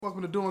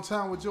Welcome to Doing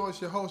Time with Joe.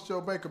 It's your host, Joe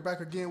Baker,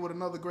 back again with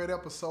another great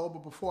episode.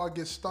 But before I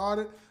get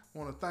started, I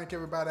want to thank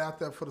everybody out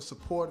there for the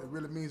support. It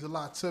really means a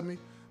lot to me.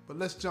 But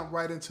let's jump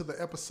right into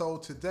the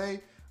episode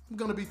today. I'm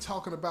going to be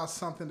talking about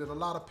something that a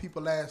lot of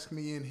people ask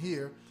me in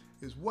here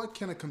is what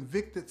can a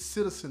convicted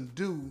citizen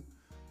do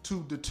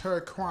to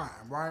deter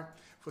crime, right?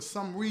 For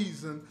some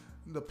reason,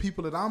 the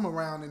people that I'm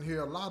around in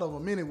here, a lot of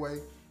them anyway,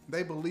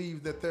 they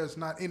believe that there's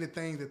not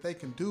anything that they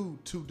can do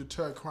to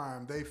deter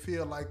crime. They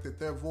feel like that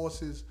their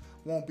voices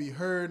won't be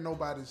heard,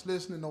 nobody's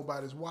listening,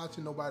 nobody's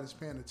watching, nobody's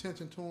paying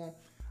attention to them.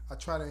 I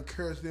try to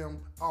encourage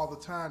them all the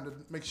time to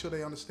make sure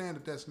they understand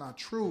that that's not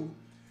true.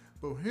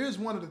 But here's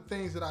one of the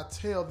things that I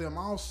tell them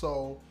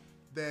also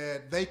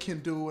that they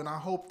can do, and I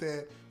hope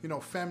that,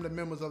 family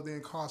members of the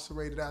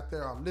incarcerated out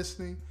there are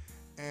listening,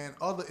 and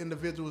other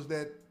individuals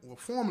that were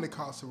formerly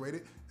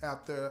incarcerated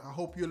out there, I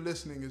hope you're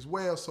listening as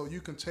well, so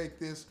you can take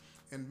this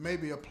and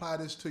maybe apply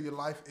this to your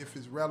life if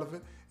it's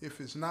relevant. If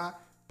it's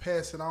not,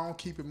 pass it on,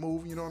 keep it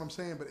moving, you know what I'm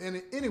saying? But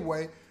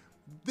anyway,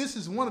 this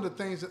is one of the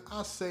things that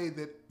I say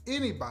that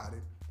anybody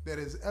that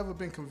has ever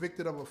been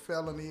convicted of a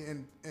felony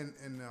and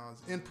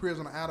in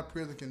prison or out of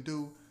prison can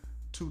do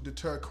to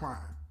deter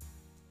crime.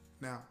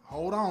 Now,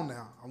 hold on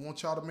now. I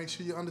want y'all to make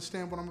sure you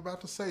understand what I'm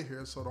about to say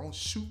here, so don't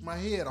shoot my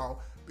head off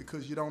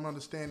because you don't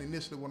understand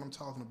initially what I'm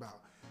talking about.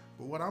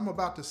 But what I'm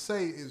about to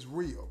say is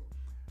real.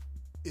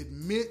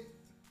 Admit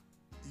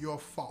your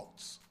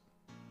faults.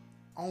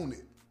 Own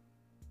it.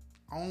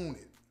 Own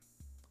it.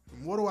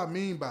 And what do I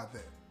mean by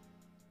that?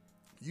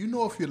 You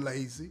know if you're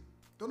lazy.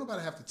 Don't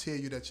nobody have to tell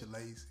you that you're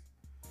lazy.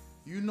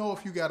 You know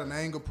if you got an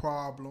anger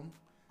problem.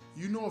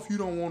 You know if you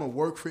don't want to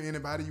work for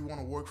anybody, you want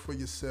to work for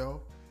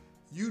yourself.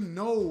 You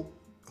know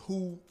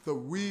who the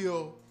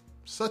real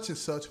such and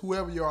such,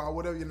 whoever you are,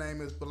 whatever your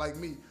name is, but like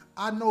me,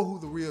 I know who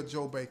the real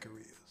Joe Baker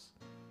is.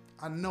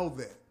 I know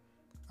that.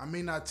 I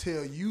may not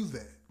tell you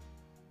that,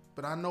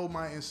 but I know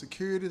my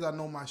insecurities, I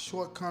know my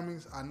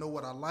shortcomings, I know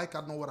what I like,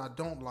 I know what I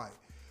don't like.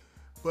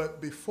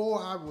 But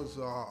before I was,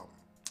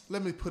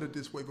 let me put it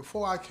this way,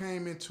 before I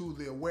came into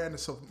the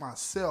awareness of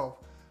myself,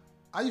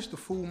 I used to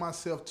fool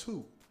myself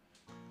too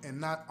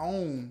and not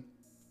own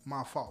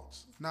my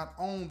faults, not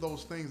own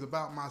those things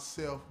about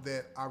myself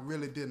that I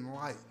really didn't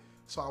like.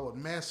 So I would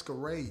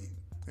masquerade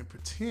and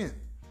pretend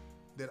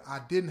that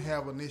I didn't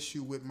have an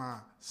issue with my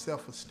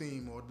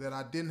self-esteem or that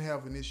I didn't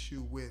have an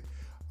issue with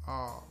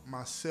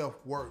my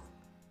self-worth.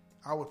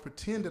 I would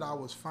pretend that I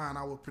was fine.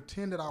 I would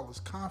pretend that I was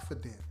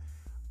confident.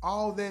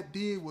 All that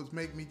did was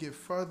make me get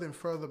further and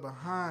further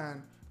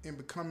behind in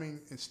becoming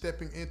and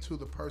stepping into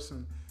the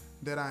person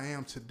that I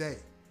am today,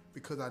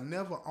 because I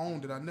never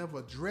owned it. I never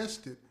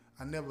addressed it.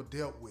 I never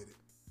dealt with it.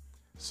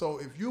 So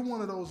if you're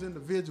one of those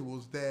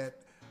individuals that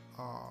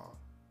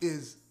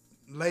is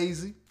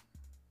lazy,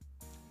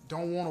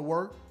 don't want to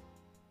work,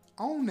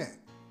 own that.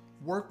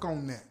 Work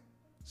on that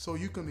so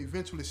you can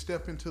eventually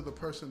step into the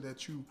person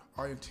that you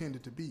are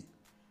intended to be.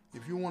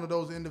 If you're one of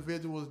those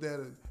individuals that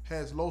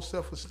has low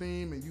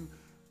self-esteem and you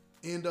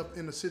end up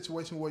in a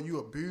situation where you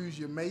abuse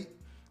your mate,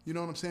 you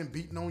know what I'm saying,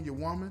 beating on your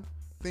woman,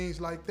 things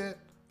like that,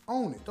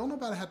 own it. Don't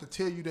nobody have to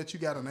tell you that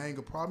you got an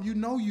anger problem. You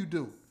know you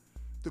do.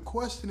 The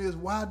question is,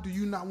 why do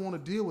you not want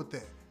to deal with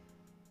that?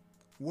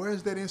 Where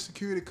is that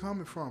insecurity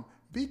coming from?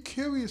 Be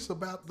curious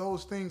about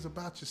those things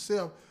about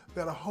yourself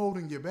that are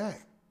holding you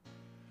back.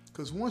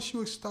 Because once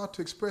you start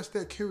to express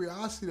that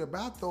curiosity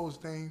about those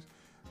things,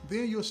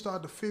 then you'll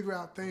start to figure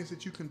out things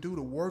that you can do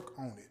to work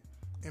on it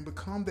and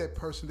become that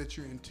person that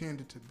you're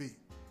intended to be.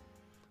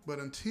 But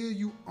until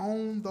you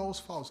own those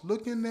faults,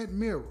 look in that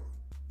mirror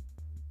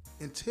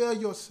and tell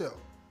yourself,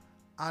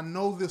 I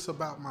know this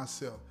about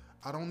myself.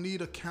 I don't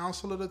need a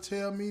counselor to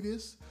tell me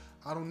this.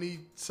 I don't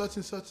need such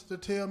and such to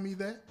tell me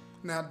that.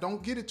 Now,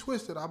 don't get it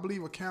twisted. I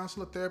believe a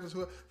counselor, therapist,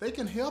 they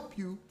can help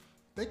you.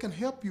 They can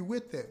help you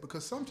with that,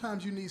 because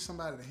sometimes you need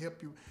somebody to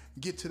help you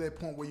get to that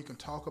point where you can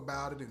talk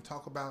about it and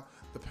talk about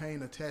the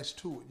pain attached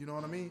to it. You know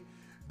what I mean?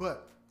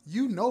 But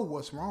you know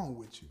what's wrong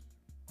with you.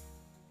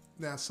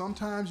 Now,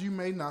 sometimes you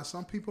may not.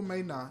 Some people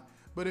may not.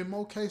 But in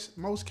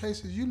most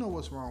cases, you know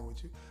what's wrong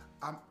with you.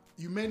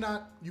 You may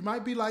not. You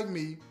might be like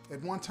me.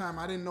 At one time,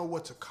 I didn't know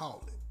what to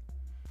call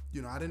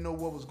it. I didn't know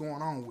what was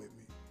going on with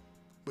me.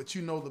 But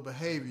you know the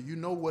behavior. You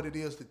know what it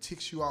is that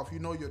ticks you off. You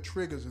know your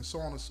triggers and so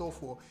on and so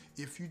forth.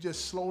 If you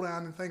just slow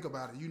down and think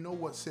about it, you know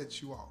what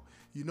sets you off.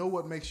 You know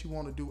what makes you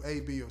want to do A,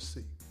 B, or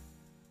C.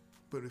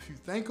 But if you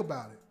think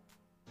about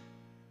it,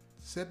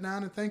 sit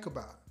down and think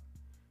about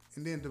it.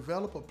 And then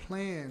develop a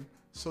plan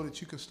so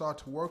that you can start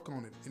to work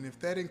on it. And if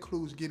that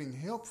includes getting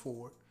help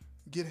for it,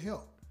 get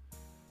help.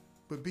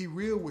 But be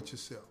real with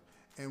yourself.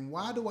 And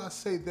why do I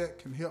say that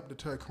can help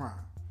deter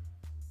crime?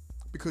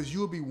 Because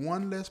you'll be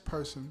one less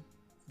person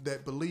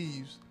that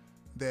believes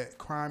that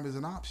crime is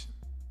an option.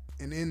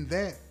 And in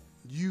that,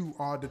 you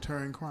are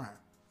deterring crime.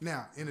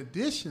 Now, in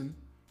addition,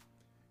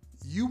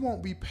 you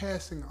won't be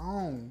passing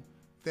on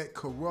that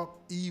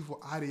corrupt,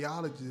 evil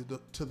ideology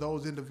to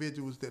those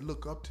individuals that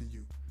look up to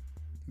you,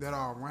 that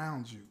are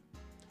around you.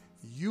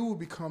 You will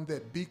become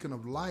that beacon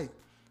of light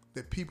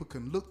that people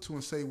can look to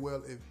and say,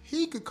 well, if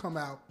he could come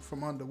out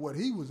from under what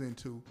he was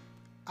into,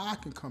 I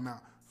can come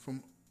out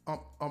from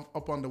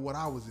up under what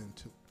I was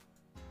into.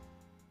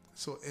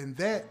 So in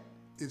that,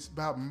 it's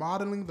about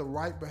modeling the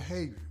right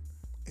behavior.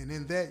 And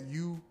in that,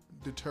 you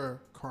deter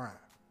crime.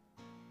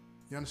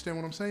 You understand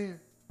what I'm saying?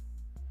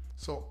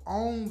 So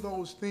own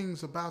those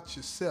things about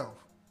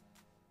yourself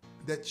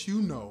that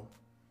you know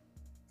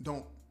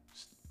don't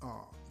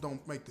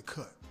make the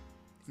cut,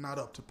 not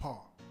up to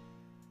par.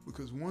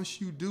 Because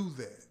once you do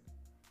that,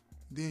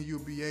 then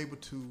you'll be able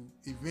to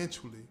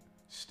eventually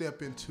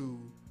step into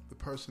the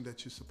person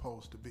that you're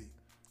supposed to be.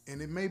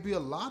 And it may be a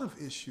lot of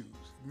issues.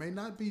 It may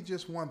not be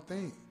just one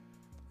thing.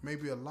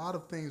 Maybe a lot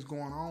of things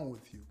going on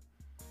with you.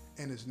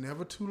 And it's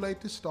never too late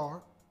to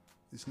start.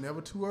 It's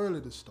never too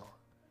early to start.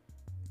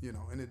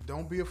 And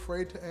don't be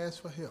afraid to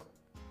ask for help.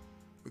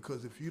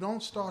 Because if you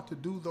don't start to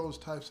do those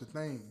types of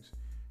things,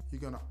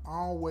 you're going to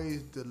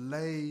always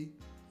delay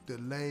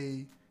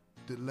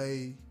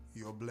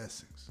your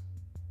blessings.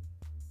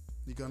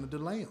 You're going to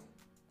delay them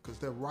because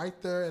they're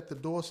right there at the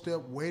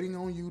doorstep waiting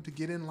on you to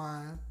get in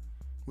line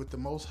with the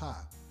Most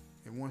High.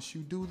 And once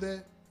you do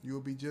that,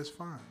 you'll be just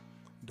fine.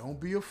 Don't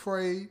be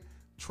afraid.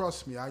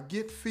 Trust me, I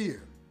get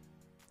fear.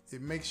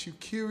 It makes you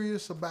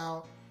curious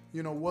about,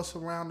 what's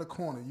around the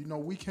corner.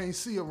 We can't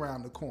see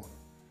around the corner.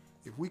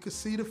 If we could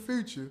see the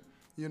future,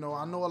 I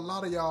know a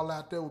lot of y'all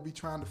out there will be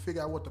trying to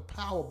figure out what the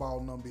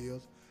Powerball number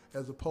is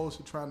as opposed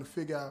to trying to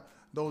figure out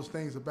those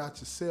things about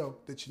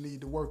yourself that you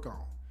need to work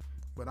on.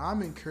 But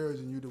I'm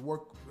encouraging you to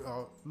work,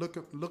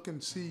 look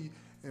and see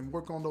and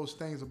work on those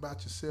things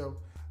about yourself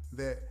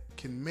that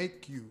can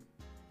make you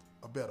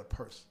a better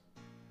person.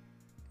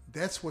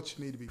 That's what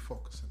you need to be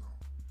focusing on.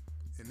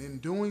 And in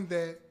doing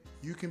that,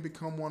 you can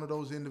become one of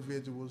those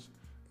individuals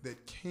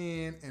that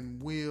can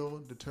and will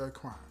deter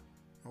crime.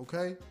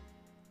 Okay?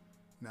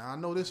 Now, I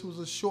know this was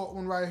a short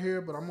one right here,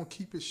 but I'm going to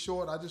keep it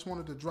short. I just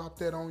wanted to drop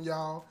that on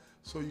y'all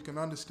so you can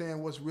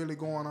understand what's really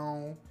going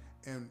on.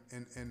 And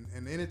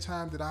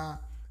anytime that I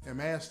am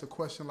asked a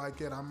question like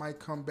that, I might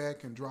come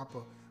back and drop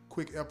a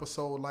quick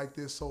episode like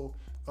this so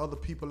other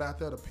people out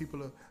there, the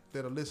people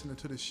that are listening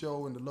to the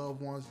show and the loved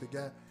ones that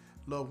got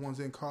loved ones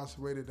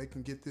incarcerated, they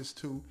can get this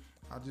too.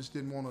 I just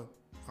didn't want to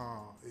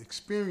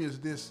experience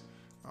this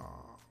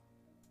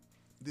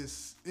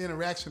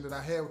interaction that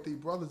I had with these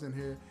brothers in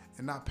here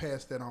and not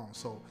pass that on.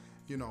 So,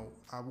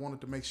 I wanted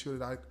to make sure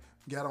that I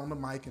got on the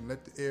mic and let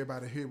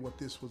everybody hear what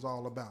this was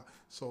all about.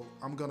 So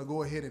I'm going to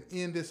go ahead and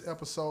end this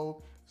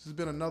episode. This has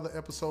been another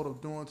episode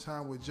of Doing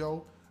Time with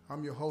Joe.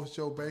 I'm your host,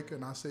 Joe Baker,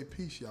 and I say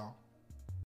peace, y'all.